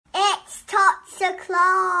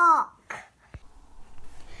o'clock.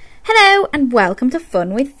 Hello and welcome to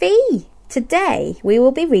Fun with Fee. Today we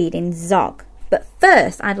will be reading Zog, but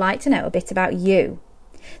first I'd like to know a bit about you.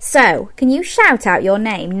 So, can you shout out your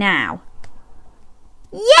name now?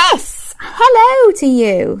 Yes! Hello to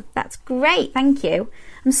you! That's great, thank you.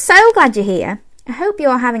 I'm so glad you're here. I hope you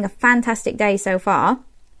are having a fantastic day so far.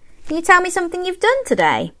 Can you tell me something you've done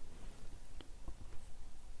today?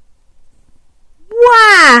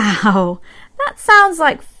 Wow! That sounds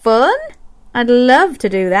like fun. I'd love to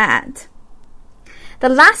do that. The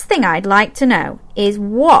last thing I'd like to know is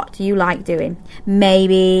what you like doing.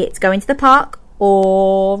 Maybe it's going to the park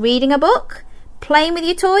or reading a book, playing with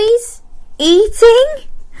your toys, eating.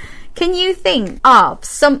 Can you think of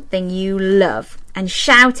something you love and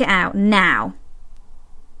shout it out now?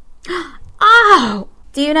 Oh,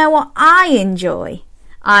 do you know what I enjoy?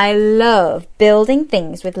 I love building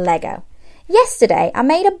things with Lego. Yesterday I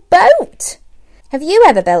made a boat. Have you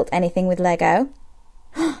ever built anything with Lego?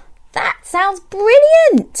 That sounds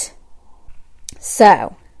brilliant!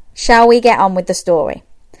 So, shall we get on with the story?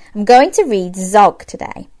 I'm going to read Zog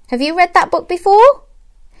today. Have you read that book before?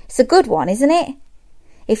 It's a good one, isn't it?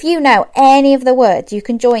 If you know any of the words, you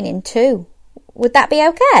can join in too. Would that be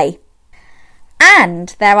okay?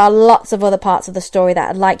 And there are lots of other parts of the story that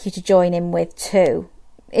I'd like you to join in with too.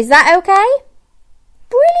 Is that okay?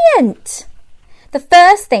 Brilliant! The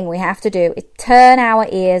first thing we have to do is turn our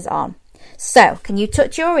ears on. So, can you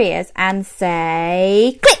touch your ears and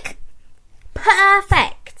say click?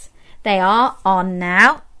 Perfect! They are on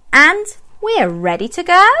now and we're ready to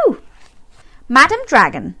go. Madam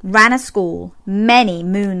Dragon ran a school many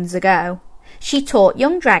moons ago. She taught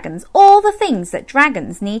young dragons all the things that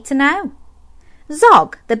dragons need to know.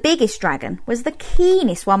 Zog, the biggest dragon, was the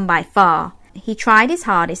keenest one by far. He tried his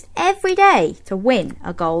hardest every day to win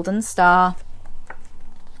a golden star.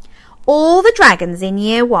 All the dragons in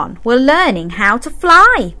year 1 were learning how to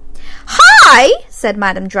fly. Hi, said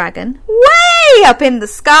Madam Dragon, way up in the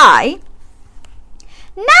sky.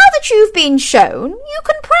 Now that you've been shown, you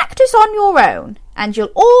can practice on your own, and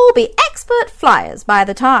you'll all be expert flyers by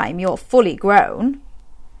the time you're fully grown.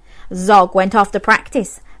 Zog went off to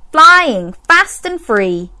practice, flying fast and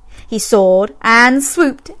free. He soared and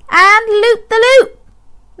swooped and looped the loop,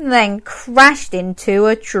 then crashed into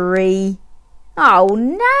a tree. Oh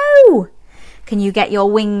no! Can you get your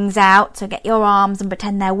wings out? So get your arms and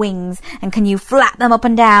pretend they're wings. And can you flap them up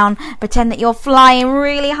and down? Pretend that you're flying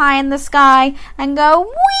really high in the sky and go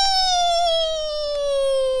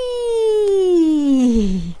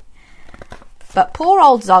whee! But poor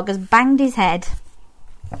old Zog has banged his head.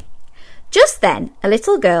 Just then a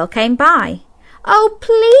little girl came by. Oh,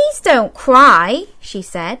 please don't cry, she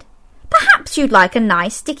said. Perhaps you'd like a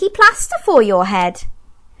nice sticky plaster for your head.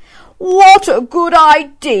 What a good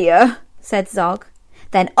idea, said Zog.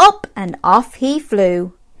 Then up and off he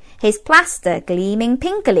flew, his plaster gleaming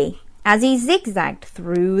pinkily as he zigzagged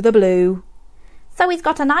through the blue. So he's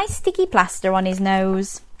got a nice sticky plaster on his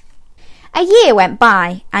nose. A year went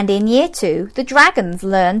by, and in year 2 the dragons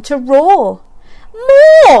learned to roar.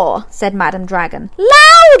 More, said Madam Dragon.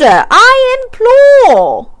 Louder, I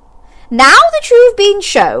implore. Now that you've been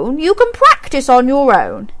shown, you can practice on your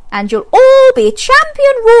own, and you'll all be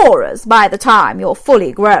champion roarers by the time you're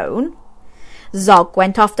fully grown. Zog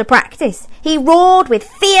went off to practice. He roared with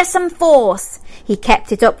fearsome force. He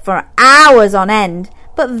kept it up for hours on end,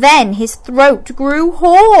 but then his throat grew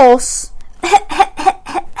hoarse.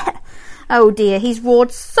 Oh dear, he's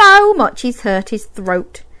roared so much he's hurt his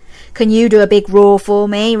throat. Can you do a big roar for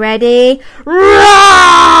me? Ready? Roar!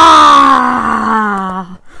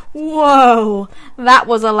 Whoa, that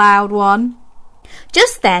was a loud one.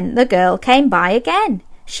 Just then the girl came by again.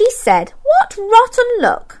 She said, What rotten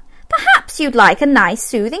luck! Perhaps you'd like a nice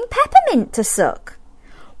soothing peppermint to suck.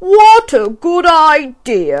 What a good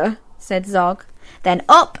idea, said Zog. Then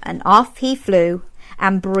up and off he flew,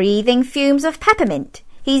 and breathing fumes of peppermint,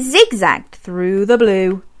 he zigzagged through the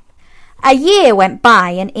blue. A year went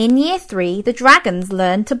by, and in year 3 the dragons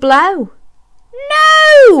learned to blow.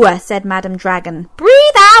 No, said Madam Dragon,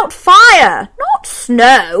 breathe out fire, not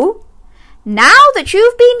snow. Now that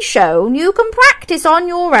you've been shown, you can practice on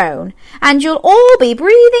your own, and you'll all be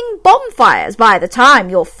breathing bonfires by the time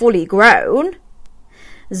you're fully grown.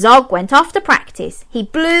 Zog went off to practice. He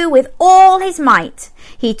blew with all his might.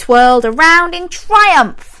 He twirled around in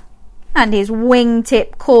triumph, and his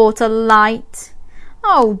wingtip caught alight.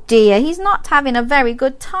 Oh dear, he's not having a very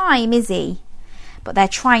good time, is he? But they're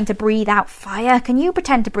trying to breathe out fire. Can you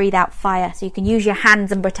pretend to breathe out fire? So you can use your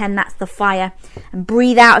hands and pretend that's the fire. And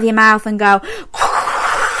breathe out of your mouth and go...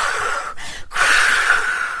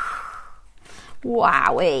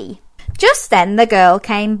 Wowie. Just then the girl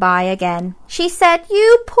came by again. She said,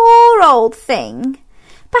 "You poor old thing.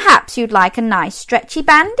 Perhaps you'd like a nice stretchy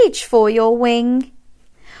bandage for your wing."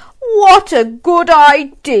 "What a good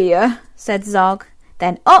idea," said Zog.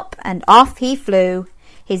 Then up and off he flew,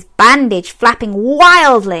 his bandage flapping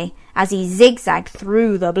wildly as he zigzagged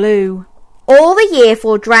through the blue. All the Year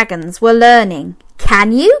 4 dragons were learning.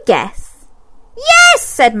 Can you guess? "Yes,"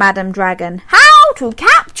 said Madam Dragon, "how to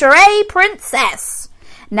capture a princess.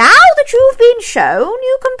 Now that you've been shown,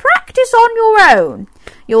 you can practice on your own.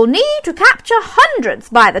 You'll need to capture hundreds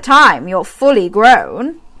by the time you're fully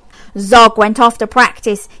grown." Zog went off to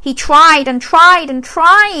practice. He tried and tried and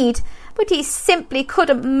tried, but he simply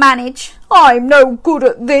couldn't manage. "I'm no good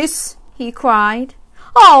at this," he cried.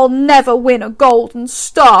 "I'll never win a golden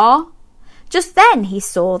star." Just then he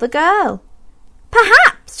saw the girl.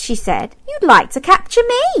 "Perhaps," she said, "you'd like to capture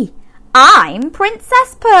me. I'm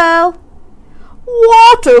Princess Pearl."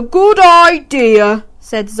 "What a good idea,"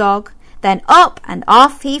 said Zog. Then up and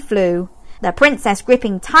off he flew, the princess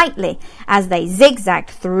gripping tightly as they zigzagged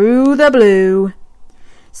through the blue.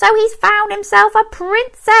 So he's found himself a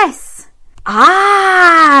princess.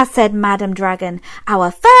 "Ah," said Madam Dragon, "our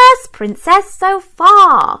first princess so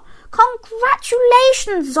far.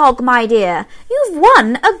 Congratulations, Zog, my dear. You've won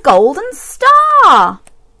a golden star."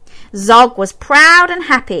 Zog was proud and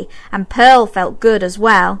happy, and Pearl felt good as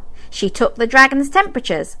well. She took the dragon's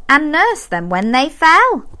temperatures and nursed them when they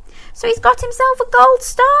fell. So he's got himself a gold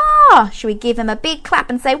star. Shall we give him a big clap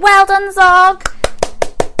and say, "Well done, Zog.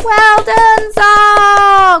 Well done,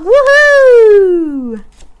 Zog. Woohoo!"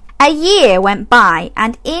 A year went by,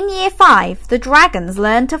 and in Year 5, the dragons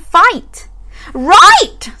learned to fight.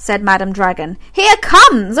 "Right," said Madam Dragon. "Here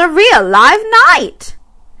comes a real live knight."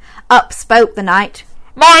 Up spoke the knight.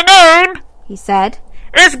 "My name," he said,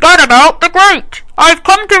 "is Gadabout the Great. I've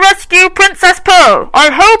come to rescue Princess Pearl.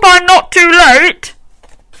 I hope I'm not too late."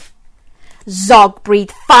 Zog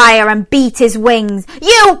breathed fire and beat his wings.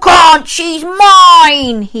 "You can't! She's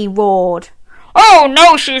mine!" he roared. "Oh,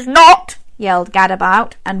 no, she's not!" yelled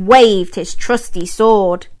Gadabout, and waved his trusty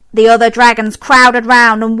sword. The other dragons crowded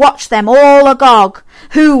round and watched them all agog.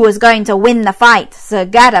 Who was going to win the fight, Sir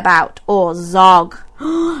Gadabout or Zog?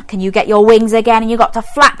 Can you get your wings again? And you got to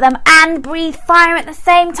flap them and breathe fire at the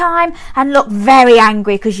same time and look very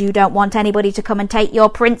angry because you don't want anybody to come and take your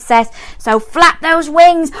princess. So flap those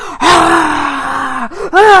wings.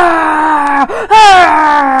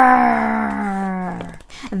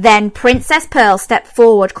 Then Princess Pearl stepped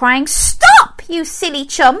forward, crying, "Stop, you silly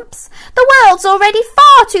chumps! The world's already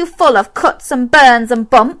far too full of cuts and burns and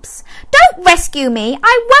bumps. Don't rescue me.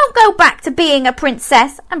 I won't go back to being a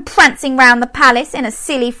princess and prancing round the palace in a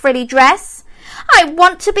silly frilly dress. I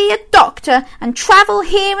want to be a doctor and travel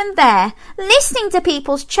here and there, listening to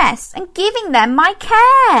people's chests and giving them my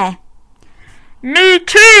care." "Me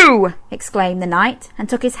too!" exclaimed the knight, and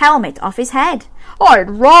took his helmet off his head.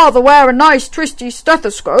 "I'd rather wear a nice twisty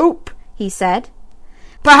stethoscope," he said.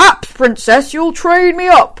 "Perhaps, Princess, you'll train me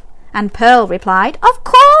up." And Pearl replied, "Of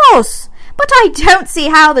course, but I don't see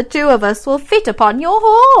how the two of us will fit upon your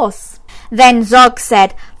horse." Then Zog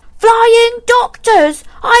said, "Flying doctors,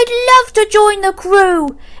 I'd love to join the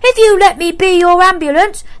crew. If you let me be your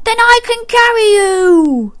ambulance, then I can carry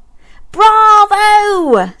you."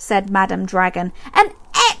 "Bravo," said Madam Dragon. "An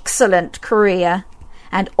excellent career."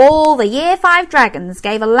 And all the Year 5 dragons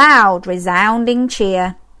gave a loud, resounding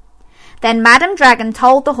cheer. Then Madam Dragon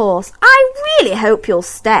told the horse, "I really hope you'll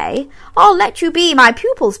stay. I'll let you be my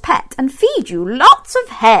pupil's pet and feed you lots of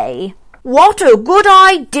hay." "What a good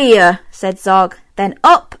idea," said Zog. Then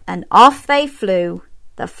up and off they flew,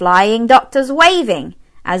 the flying doctors waving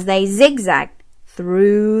as they zigzagged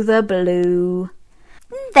through the blue.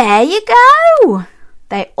 There you go.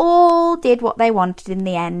 They all did what they wanted in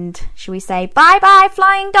the end. Shall we say bye-bye,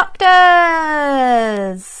 flying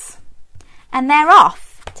doctors? And they're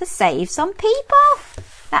off to save some people.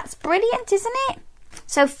 That's brilliant, isn't it?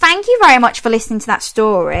 So thank you very much for listening to that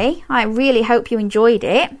story. I really hope you enjoyed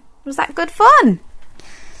it. Was that good fun?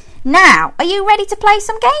 Now, are you ready to play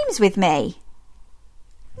some games with me?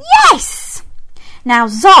 Yes! Now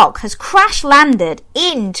Zog has crash-landed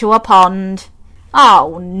into a pond.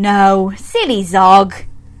 Oh no, silly Zog.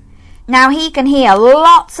 Now he can hear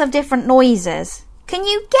lots of different noises. Can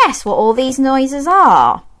you guess what all these noises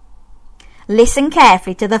are? Listen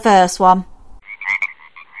carefully to the first one.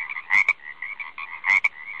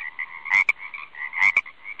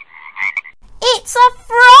 It's a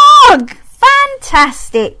frog!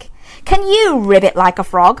 Fantastic! Can you ribbit like a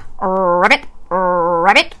frog? Ribbit,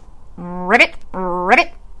 ribbit, ribbit,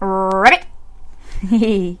 ribbit, ribbit.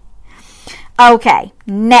 Okay,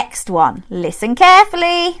 next one. Listen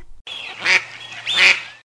carefully.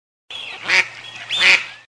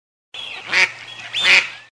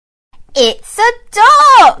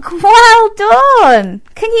 duck! Well done!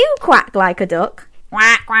 Can you quack like a duck?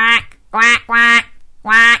 Quack, quack, quack, quack,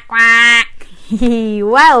 quack, quack.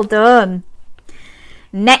 Well done.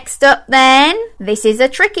 Next up then, this is a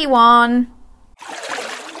tricky one.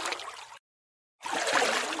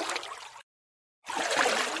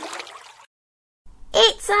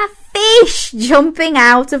 It's a fish jumping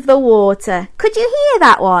out of the water. Could you hear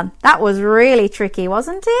that one? That was really tricky,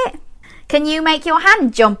 wasn't it? Can you make your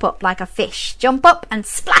hand jump up like a fish? Jump up and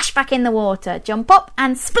splash back in the water. Jump up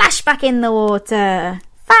and splash back in the water.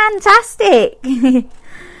 Fantastic!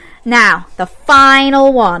 Now, the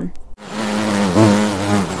final one.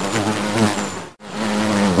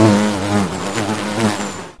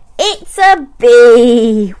 It's a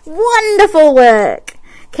bee. Wonderful work.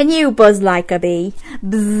 Can you buzz like a bee?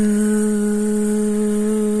 Bzzz.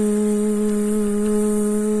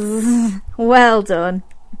 Well done.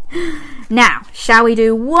 Now, shall we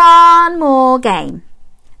do one more game?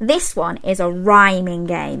 This one is a rhyming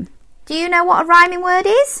game. Do you know what a rhyming word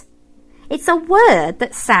is? It's a word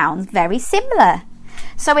that sounds very similar.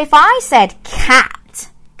 So if I said cat,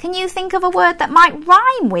 can you think of a word that might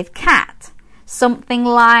rhyme with cat? Something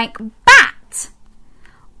like bat,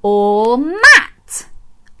 or mat,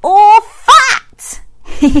 or fat.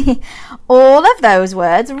 All of those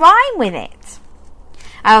words rhyme with it.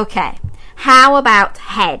 Okay, how about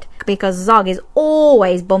head? Because Zog is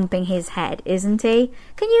always bumping his head, isn't he?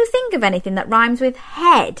 Can you think of anything that rhymes with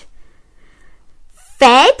head?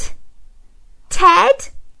 Fed? Ted?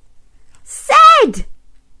 Said?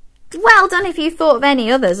 Well done if you thought of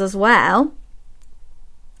any others as well.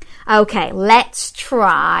 Okay, let's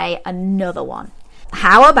try another one.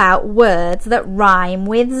 How about words that rhyme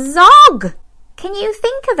with Zog? Can you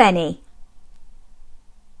think of any?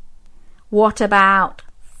 What about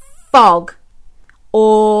fog,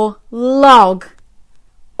 or log,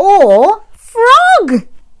 or frog?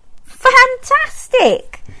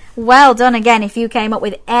 Fantastic! Well done again if you came up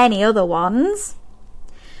with any other ones.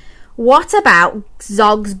 What about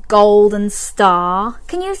Zog's golden star?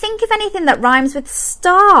 Can you think of anything that rhymes with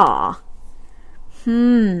star?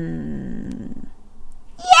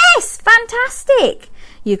 Yes, fantastic!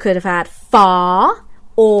 You could have had far,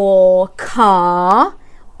 or car,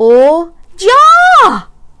 or jar.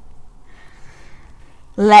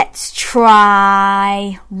 Let's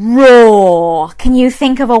try roar. Can you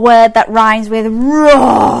think of a word that rhymes with roar?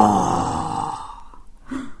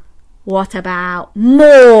 What about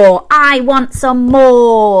more? I want some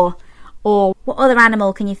more. Or what other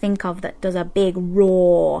animal can you think of that does a big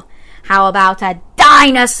roar? How about a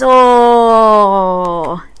dinosaur?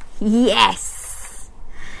 Yes.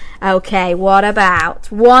 Okay, what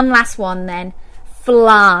about one last one then?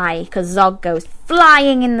 Fly, because Zog goes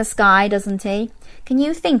flying in the sky, doesn't he? Can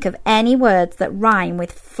you think of any words that rhyme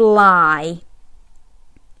with fly?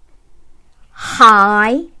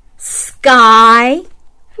 High, sky,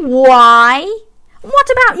 why? What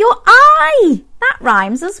about your eye? That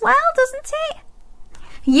rhymes as well, doesn't it?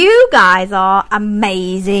 You guys are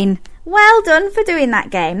amazing. Well done for doing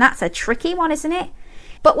that game. That's a tricky one, isn't it?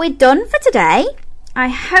 But we're done for today. I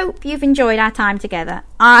hope you've enjoyed our time together.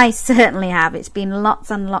 I certainly have. It's been lots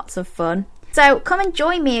and lots of fun. So come and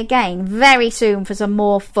join me again very soon for some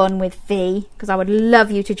more fun with Fee, because I would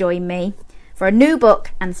love you to join me for a new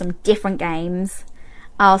book and some different games.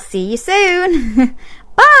 I'll see you soon.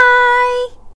 Bye!